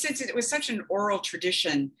 and since it was such an oral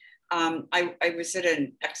tradition, I was at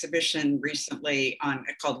an exhibition recently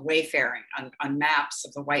called Wayfaring on maps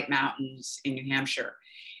of the White Mountains in New Hampshire,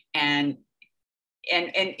 and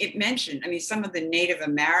it mentioned, I mean, some of the Native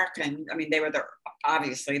American, I mean, they were the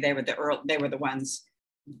ones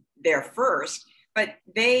there first, but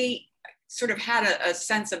they sort of had a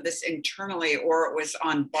sense of this internally, or it was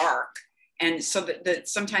on bark, and so that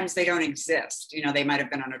sometimes they don't exist. You know, they might have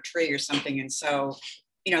been on a tree or something, and so,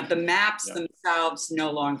 you know, the maps themselves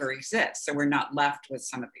no longer exist. So we're not left with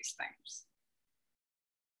some of these things.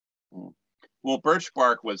 Well, birch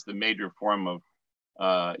bark was the major form of,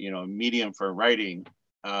 you know, medium for writing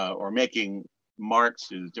or making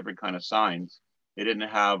marks as different kind of signs. They didn't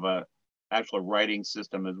have a actual writing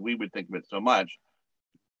system as we would think of it so much.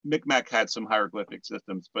 Micmac had some hieroglyphic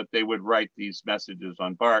systems, but they would write these messages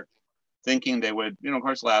on bark, thinking they would, you know, of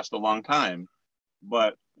course, last a long time.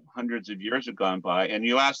 But hundreds of years have gone by, and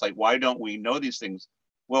you ask, like, why don't we know these things?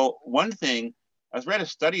 Well, one thing, I read a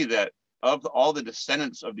study that of all the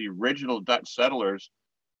descendants of the original Dutch settlers,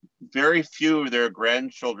 very few of their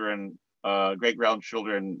grandchildren,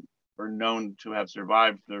 great-grandchildren, are known to have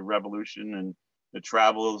survived the revolution and the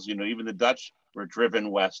travels. You know, even the Dutch were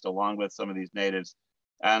driven west along with some of these natives,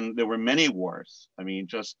 and there were many wars. I mean,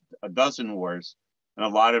 just a dozen wars. And a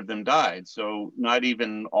lot of them died. So not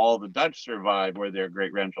even all the Dutch survived or their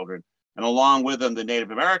great-grandchildren. And along with them, the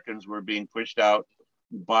Native Americans were being pushed out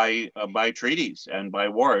by treaties and by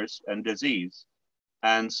wars and disease.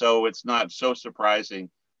 And so it's not so surprising.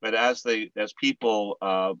 But as people,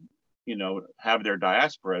 you know, have their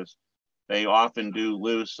diasporas, they often do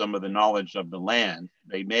lose some of the knowledge of the land.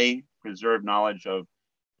 They may preserve knowledge of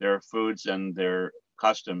their foods and their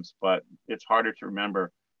customs, but it's harder to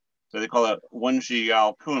remember So they call it Wunji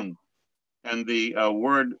Yao Kun. And the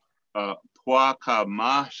word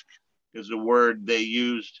Puakamashk is a word they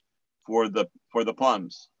used for the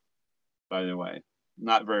plums, by the way.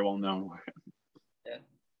 Not very well known word. Yeah.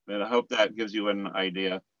 But I hope that gives you an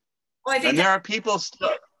idea. Well, I think there are people still,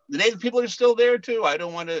 the native people are still there too. I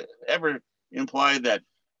don't want to ever imply that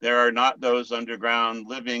there are not those underground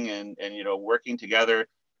living and working together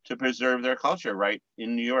to preserve their culture, right?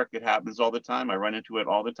 In New York, it happens all the time. I run into it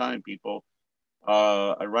all the time. People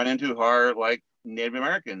I run into who are like Native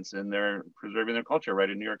Americans and they're preserving their culture right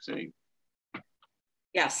in New York City.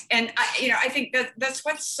 Yes, and I think that's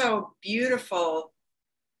what's so beautiful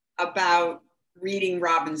about reading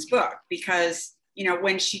Robin's book, because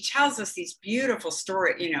when she tells us these beautiful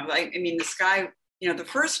stories, the sky, the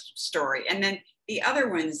first story, and then the other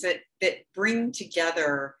ones that bring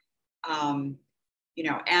together,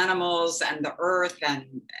 animals and the earth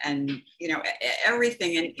and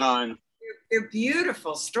everything, and they're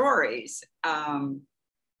beautiful stories,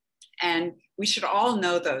 and we should all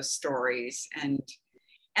know those stories, and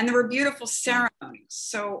there were beautiful ceremonies.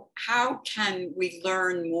 So how can we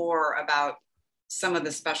learn more about some of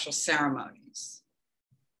the special ceremonies?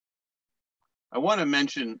 I want to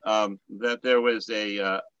mention that there was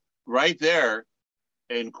a, right there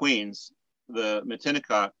in Queens, the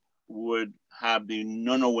Matinicot would have the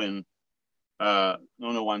Nunawin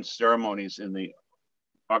ceremonies in the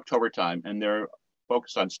October time, and they're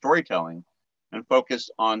focused on storytelling and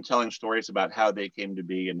focused on telling stories about how they came to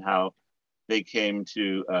be and how they came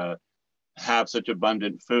to have such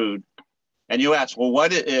abundant food. And you ask, well,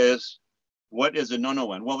 what is a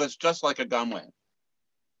Nunawin? Well, it's just like a Gumwin.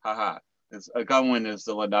 Haha. A Gumwin is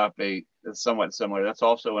the Lenape, is somewhat similar. That's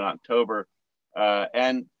also in October.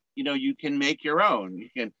 And you can make your own.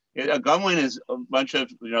 A Gumwin is a bunch of,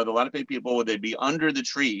 the Lenape people, would they be under the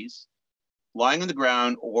trees, lying on the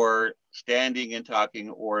ground or standing and talking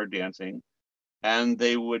or dancing, and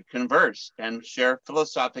they would converse and share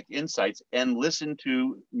philosophic insights and listen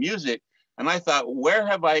to music. And I thought, where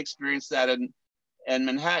have I experienced that in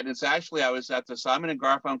Manhattan? It's actually, I was at the Simon and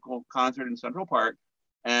Garfunkel concert in Central Park,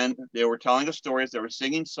 and they were telling us stories, they were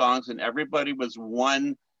singing songs, and everybody was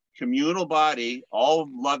one communal body, all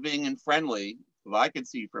loving and friendly, that I could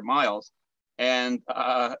see for miles. And,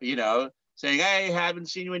 saying, hey, haven't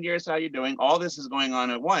seen you in years, how you doing? All this is going on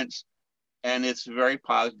at once. And it's a very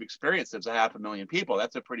positive experience. There's 500,000 people.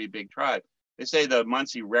 That's a pretty big tribe. They say the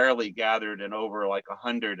Muncie rarely gathered in over like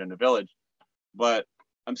 100 in a village. But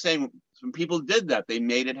I'm saying some people did that. They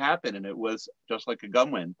made it happen. And it was just like a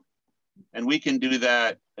Gumwin. And we can do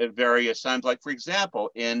that at various times. Like, for example,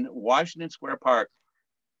 in Washington Square Park,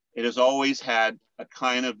 it has always had a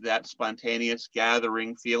kind of that spontaneous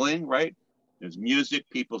gathering feeling, right? There's music,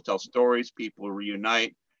 people tell stories, people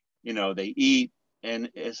reunite, they eat.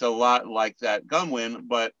 And it's a lot like that Gumwin,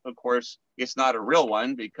 but of course, it's not a real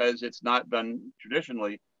one because it's not done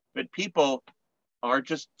traditionally. But people are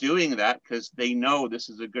just doing that because they know this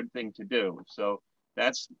is a good thing to do. So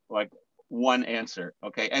that's like one answer,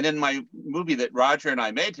 okay? And in my movie that Roger and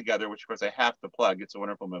I made together, which of course I have to plug, it's a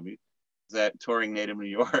wonderful movie, that Touring Native New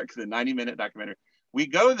York, the 90-minute documentary, we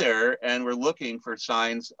go there and we're looking for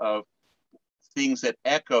signs of things that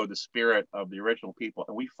echo the spirit of the original people,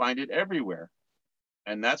 and we find it everywhere.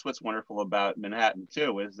 And that's what's wonderful about Manhattan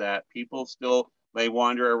too, is that people still, they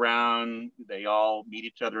wander around, they all meet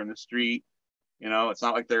each other in the street. It's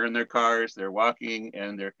not like they're in their cars, they're walking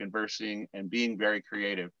and they're conversing and being very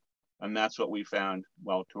creative. And that's what we found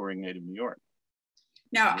while touring Native New York.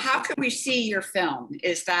 Now, how can we see your film?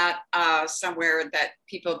 Is that somewhere that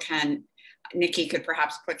people can, Nikki could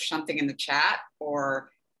perhaps put something in the chat, or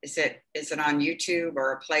is it on YouTube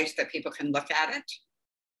or a place that people can look at it?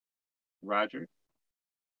 Roger?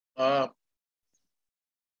 Well,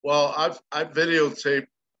 I've videotaped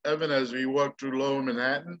Evan as we walked through Lower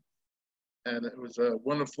Manhattan, and it was a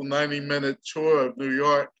wonderful 90-minute tour of New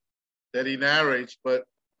York that he narrates. But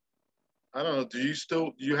I don't know, do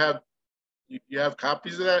you have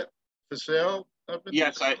copies of that for sale, Evan?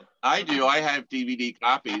 Yes, I do. I have DVD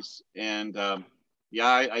copies, and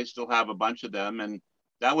I still have a bunch of them. And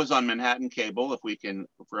that was on Manhattan Cable, if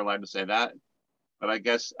we're allowed to say that. But I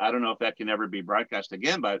guess, I don't know if that can ever be broadcast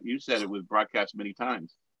again, but you said it was broadcast many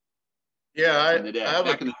times. Yeah, I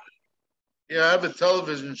have a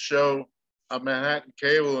television show on Manhattan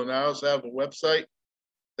Cable, and I also have a website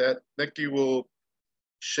that Nikki will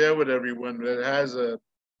share with everyone that has a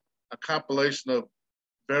compilation of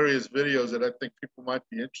various videos that I think people might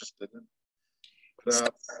be interested in.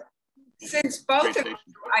 Since both of you,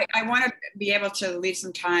 I want to be able to leave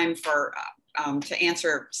some time for to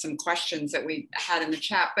answer some questions that we had in the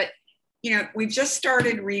chat. But you know, we've just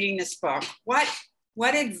started reading this book.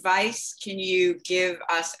 What advice can you give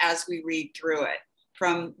us as we read through it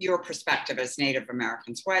from your perspective as Native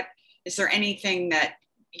Americans? What is there anything that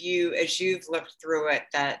you, as you've looked through it,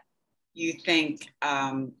 that you think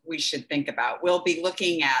we should think about? We'll be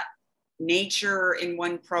looking at nature in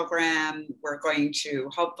one program. We're going to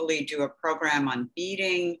hopefully do a program on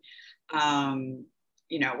beading.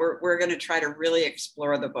 You know, we're going to try to really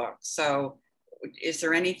explore the book. So is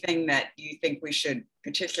there anything that you think we should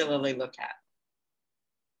particularly look at?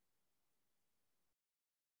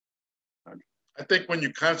 I think when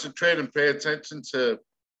you concentrate and pay attention to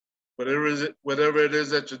whatever it is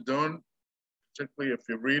that you're doing, particularly if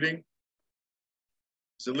you're reading,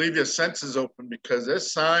 to leave your senses open, because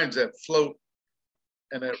there's signs that float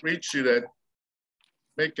and that reach you that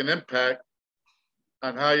make an impact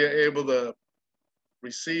on how you're able to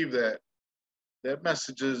receive that. That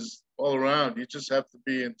message is all around. You just have to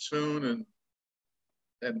be in tune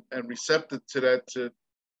and receptive to that to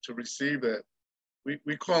receive that.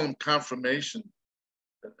 We call them confirmation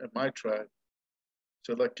at my tribe.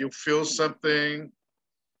 So like you'll feel something,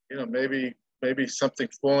 you know, maybe something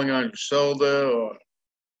falling on your shoulder, or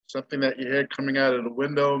something that you hear coming out of the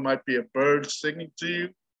window, might be a bird singing to you.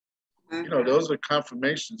 You know, those are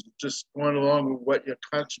confirmations. Just going along with what you're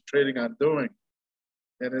concentrating on doing.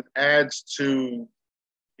 And it adds to,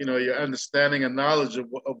 you know, your understanding and knowledge of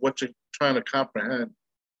what you're trying to comprehend.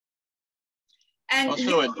 And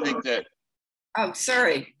also, I think that... Oh,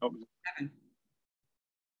 sorry. Oh,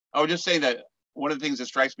 I would just say that one of the things that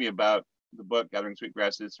strikes me about the book, Gathering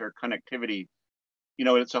Sweetgrass, is her connectivity. You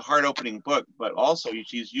know, it's a heart-opening book, but also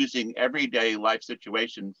she's using everyday life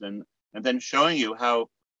situations and then showing you how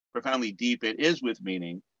profoundly deep it is with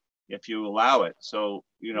meaning if you allow it. So,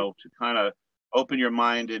 you know, to kind of open your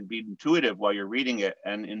mind and be intuitive while you're reading it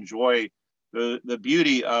and enjoy the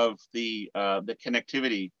beauty of the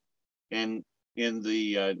connectivity in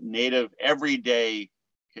the native everyday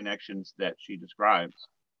connections that she describes.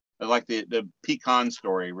 I like the pecan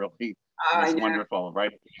story, really. It's wonderful,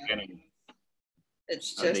 right at the beginning.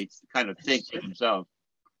 It's just, they kind of think for themselves.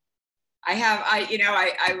 I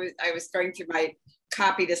was going through my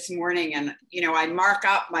copy this morning, and you know, I mark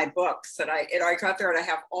up my books that I got there, and I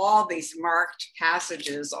have all these marked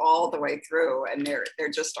passages all the way through, and they're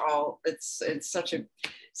just all, it's such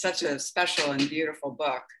a special and beautiful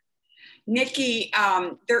book. Nikki,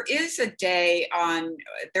 there is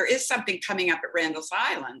something coming up at Randall's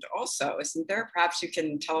Island also, isn't there? Perhaps you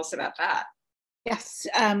can tell us about that. Yes,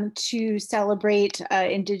 to celebrate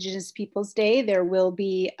Indigenous Peoples Day, there will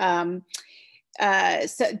be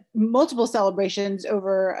multiple celebrations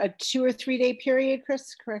over a 2 or 3 day period.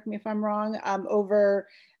 Chris, correct me if I'm wrong, over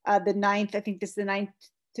the 9th, I think this is the 9th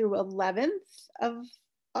through 11th of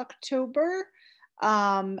October.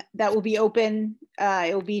 That will be open.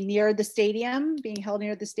 It will be near the stadium, being held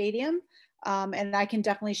near the stadium. And I can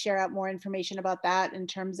definitely share out more information about that in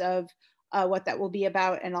terms of what that will be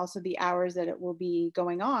about, and also the hours that it will be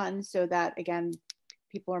going on, so that, again,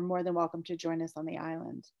 people are more than welcome to join us on the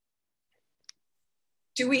island.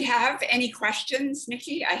 Do we have any questions,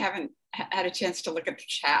 Nikki? I haven't had a chance to look at the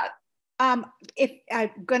chat. If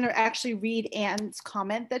I'm going to actually read Anne's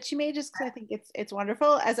comment that she made, just because I think it's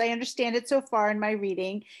wonderful. As I understand it so far in my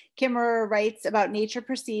reading, Kimmerer writes about nature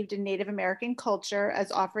perceived in Native American culture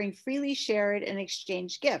as offering freely shared and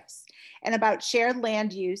exchanged gifts, and about shared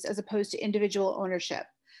land use as opposed to individual ownership.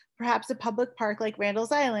 Perhaps a public park like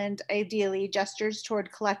Randall's Island ideally gestures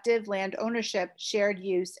toward collective land ownership, shared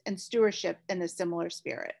use, and stewardship in a similar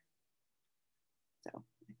spirit. So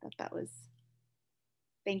I thought that was,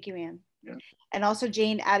 thank you, Anne. Yeah. And also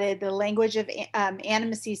Jane added the language of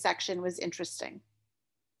animacy section was interesting.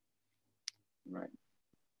 Right.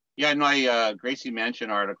 Yeah, in my Gracie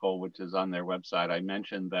Mansion article, which is on their website, I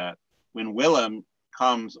mentioned that when Willem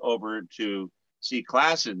comes over to see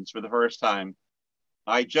Classens for the first time,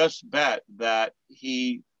 I just bet that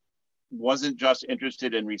he wasn't just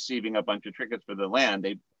interested in receiving a bunch of trinkets for the land.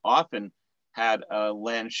 They often had a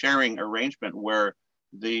land sharing arrangement where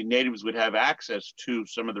the natives would have access to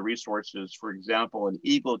some of the resources. For example, an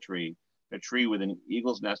eagle tree, a tree with an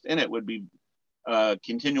eagle's nest in it, would be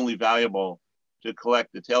continually valuable to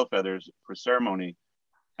collect the tail feathers for ceremony.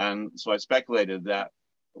 And so I speculated that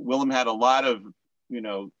Willem had a lot of,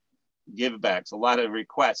 give backs, a lot of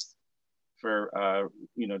requests for,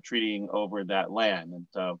 treating over that land. And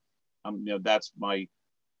so, that's my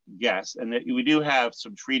guess. And that we do have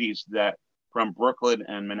some treaties that from Brooklyn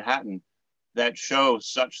and Manhattan that show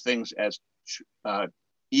such things as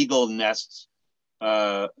eagle nests.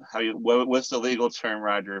 What's the legal term,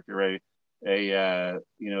 Roger, if you're ready?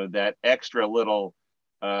 That extra little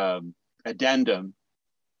addendum.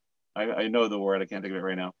 I know the word, I can't think of it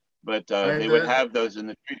right now, but they would have those in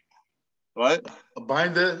the treaty. What? A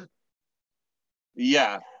binder?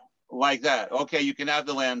 Yeah, like that. Okay, you can have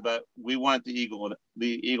the land, but we want the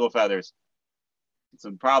eagle feathers.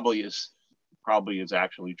 So probably is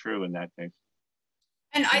actually true in that case.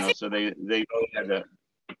 And I think so they both had to.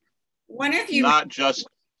 One of you not just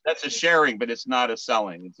that's a sharing, but it's not a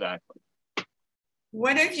selling exactly.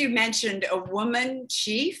 One of you mentioned a woman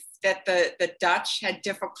chief that the Dutch had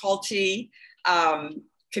difficulty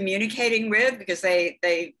communicating with because they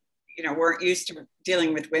weren't used to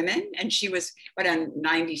dealing with women, and she was on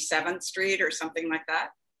 97th Street or something like that.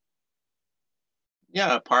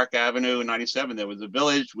 Yeah, Park Avenue, 97. There was a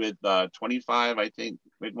village with 25, I think,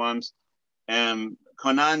 wigwams, and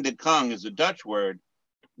Konan de Kung is a Dutch word,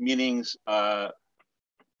 meaning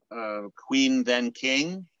queen then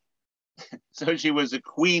king. So she was a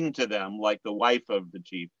queen to them, like the wife of the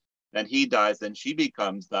chief. Then he dies, then she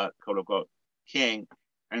becomes the quote unquote king.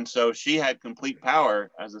 And so she had complete power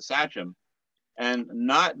as a sachem, and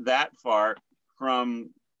not that far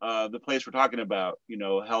from the place we're talking about,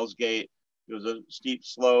 Hell's Gate. It was a steep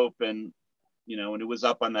slope, and and it was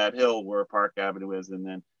up on that hill where Park Avenue is, and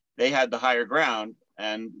then they had the higher ground,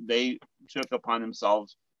 and they took upon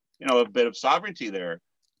themselves, a bit of sovereignty there.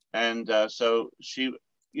 And so she,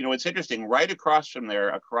 it's interesting, right across from there,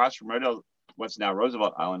 across from what's now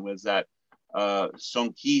Roosevelt Island, was that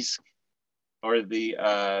Sonkisk, or the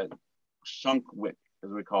Sunkwick,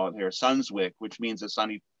 as we call it here, Sunswick, which means a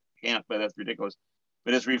sunny camp, but that's ridiculous.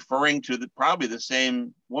 But it's referring to probably the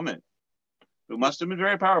same woman who must have been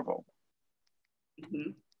very powerful.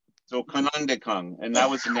 Mm-hmm. So Kanandekung, and that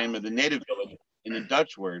was the name of the native village in the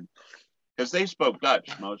Dutch word, because they spoke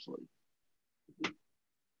Dutch mostly.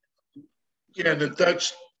 Yeah, the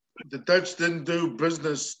Dutch didn't do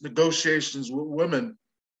business negotiations with women.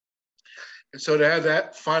 And so they had to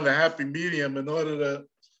find a happy medium in order to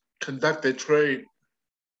conduct their trade.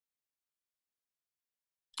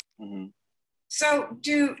 Mm-hmm. So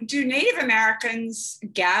do Native Americans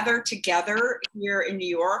gather together here in New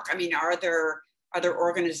York? I mean, are there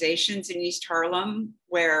organizations in East Harlem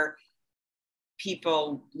where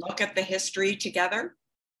people look at the history together?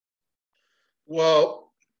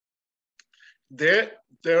 Well, there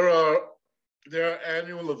are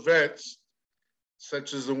annual events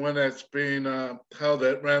such as the one that's being held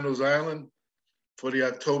at Randall's Island for the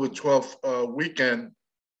October 12th weekend.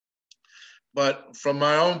 But from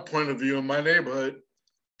my own point of view in my neighborhood,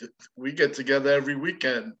 we get together every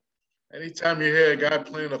weekend. Anytime you hear a guy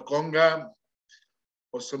playing a conga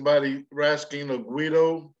or somebody rasking a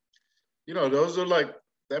guido, those are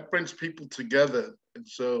that brings people together. And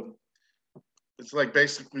so it's like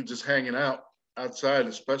basically just hanging out outside,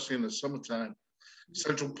 especially in the summertime.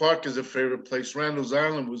 Central Park is a favorite place. Randall's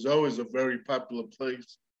Island was always a very popular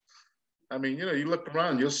place. I mean, you look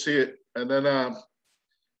around, you'll see it. And then,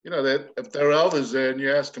 that if there are elders there and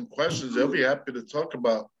you ask them questions, they'll be happy to talk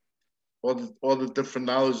about all the different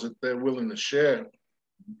knowledge that they're willing to share.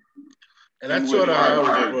 And that's sort of how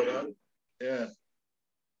I was brought up. Yeah.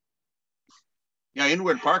 Yeah,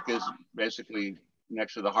 Inwood Park is basically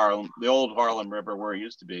next to the old Harlem River where it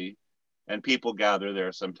used to be. And people gather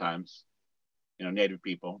there sometimes, Native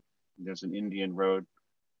people. There's an Indian road.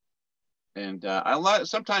 And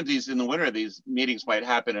sometimes in the winter, these meetings might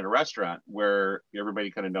happen at a restaurant where everybody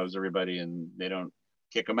kind of knows everybody and they don't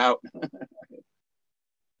kick them out.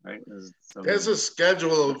 Right? There's a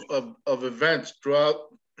schedule of events throughout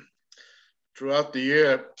the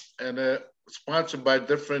year, and they're sponsored by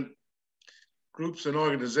different groups and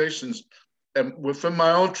organizations. And within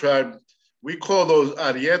my own tribe, we call those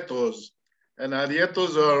arietos. And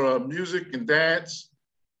arietos are music and dance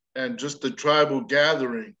and just a tribal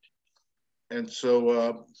gathering. And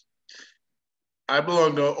so I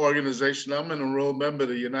belong to an organization. I'm an enrolled member of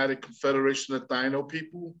the United Confederation of Taino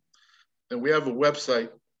People. And we have a website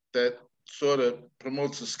that sort of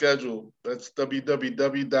promotes the schedule. That's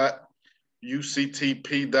www.uctp.org.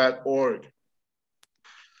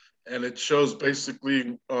 And it shows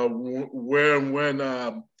basically where and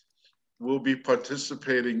when we'll be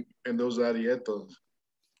participating in those arietos.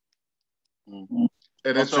 Mm-hmm.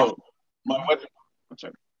 And also, I'm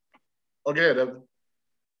sorry. Okay,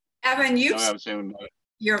 Evan,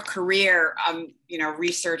 your career,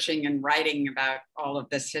 researching and writing about all of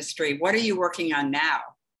this history. What are you working on now?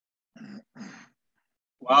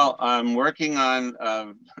 Well, I'm working on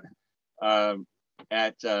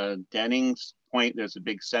at Dennings Point. There's a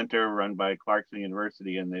big center run by Clarkson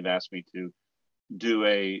University, and they've asked me to do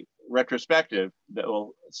a retrospective that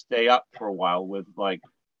will stay up for a while with like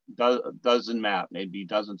dozen maps, maybe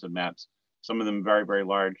dozens of maps, some of them very, very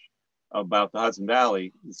large. about the Hudson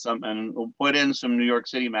Valley. And we'll put in some New York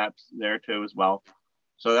City maps there too as well.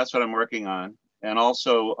 So that's what I'm working on. And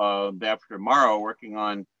also after tomorrow, working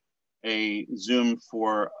on a Zoom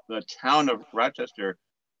for the town of Rochester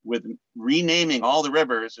with renaming all the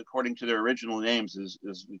rivers according to their original names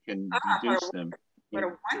as we can deduce them. What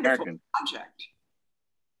a wonderful project.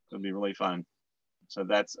 It'll be really fun. So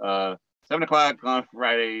that's 7 o'clock on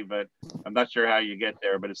Friday, but I'm not sure how you get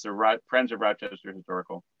there, but it's the Friends of Rochester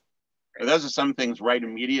Historical. So those are some things right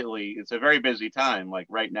immediately. It's a very busy time, like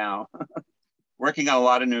right now. Working on a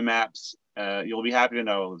lot of new maps. You'll be happy to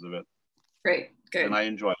know, Elizabeth. Great, good. And I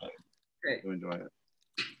enjoy it. Great. I enjoy it.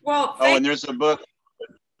 Well, and there's a book.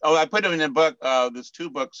 Oh, I put them in a book. There's 2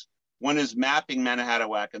 books. One is Mapping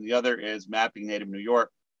Mannahattawack, and the other is Mapping Native New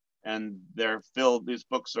York. And they're filled, these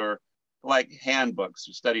books are like handbooks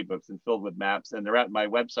or study books and filled with maps. And they're at my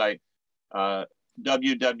website,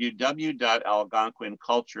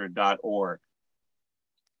 www.algonquinculture.org.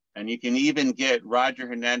 And you can even get Roger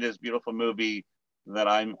Hernandez's beautiful movie that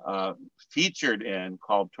I'm featured in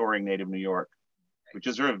called Touring Native New York, which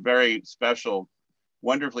is a very special,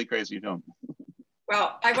 wonderfully crazy film.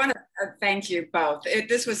 Well, I want to thank you both.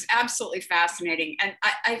 This was absolutely fascinating. And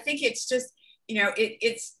I think it's just, you know,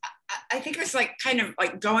 I think it's like kind of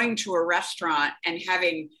like going to a restaurant and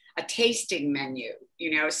having a tasting menu,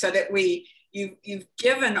 you know, so that you've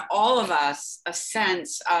given all of us a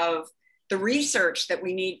sense of the research that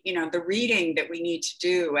we need, you know, the reading that we need to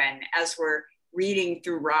do. And as we're reading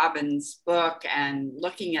through Robin's book and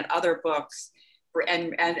looking at other books,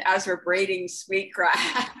 and as we're braiding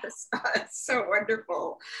Sweetgrass, it's so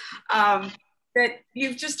wonderful that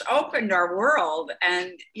you've just opened our world.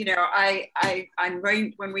 And you know, I'm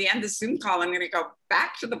going, when we end the Zoom call, I'm going to go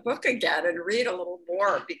back to the book again and read a little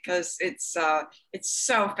more, because it's so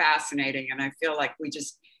fascinating, and I feel like we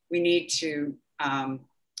need to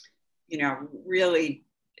you know, really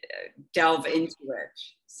delve into it.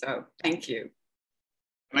 So thank you.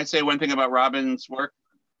 Can I say one thing about Robin's work?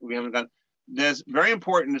 We haven't done. There's very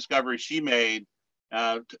important discovery she made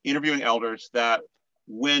interviewing elders, that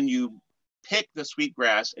when you pick the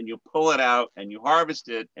sweetgrass and you pull it out and you harvest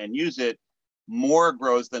it and use it, more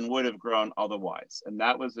grows than would have grown otherwise. And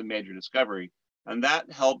that was a major discovery. And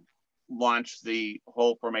that helped launch the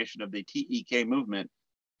whole formation of the TEK movement,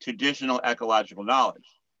 Traditional Ecological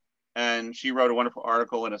Knowledge. And she wrote a wonderful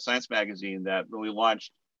article in a science magazine that really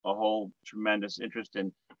launched a whole tremendous interest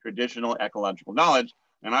in traditional ecological knowledge.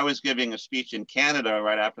 And I was giving a speech in Canada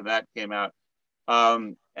right after that came out.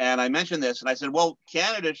 And I mentioned this and I said, well,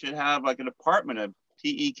 Canada should have like a department of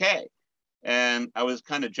TEK. And I was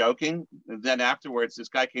kind of joking. And then afterwards, this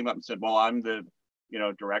guy came up and said, well, I'm the, you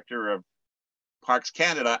know, director of Parks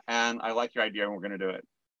Canada, and I like your idea and we're going to do it.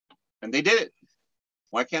 And they did it.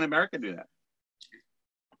 Why can't America do that?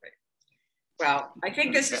 Well, I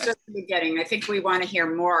think this is just the beginning. I think we want to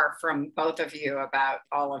hear more from both of you about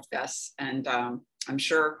all of this. And I'm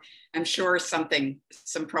sure some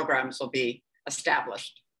programs will be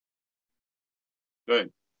established.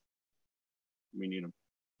 Good. We need them.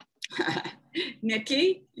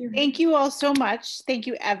 Nikki? Thank you all so much. Thank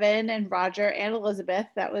you, Evan and Roger and Elizabeth.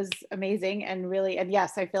 That was amazing. And really, and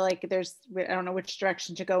yes, I feel like I don't know which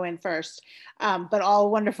direction to go in first, but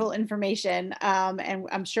all wonderful information. And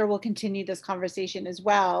I'm sure we'll continue this conversation as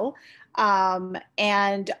well.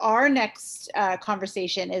 And our next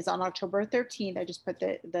conversation is on October 13th. I just put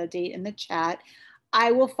the date in the chat.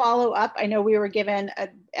 I will follow up. I know we were given,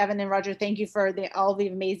 Evan and Roger, thank you for all the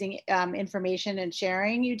amazing information and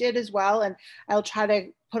sharing you did as well. And I'll try to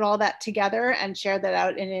put all that together and share that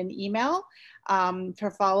out in an email for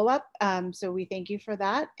follow-up. So we thank you for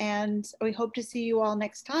that. And we hope to see you all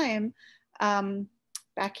next time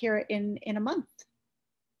back here in a month.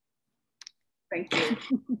 Thank you.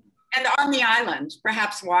 And on the island,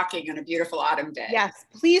 perhaps walking on a beautiful autumn day. Yes,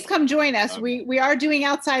 please come join us. We are doing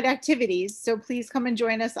outside activities, so please come and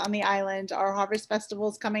join us on the island. Our Harvest Festival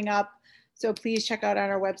is coming up, so please check out on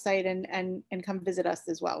our website and come visit us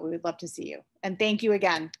as well. We would love to see you. And thank you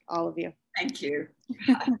again, all of you. Thank you.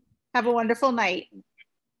 Have a wonderful night.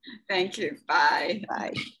 Thank you. Bye.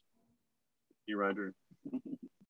 Bye. Thank you, Roger.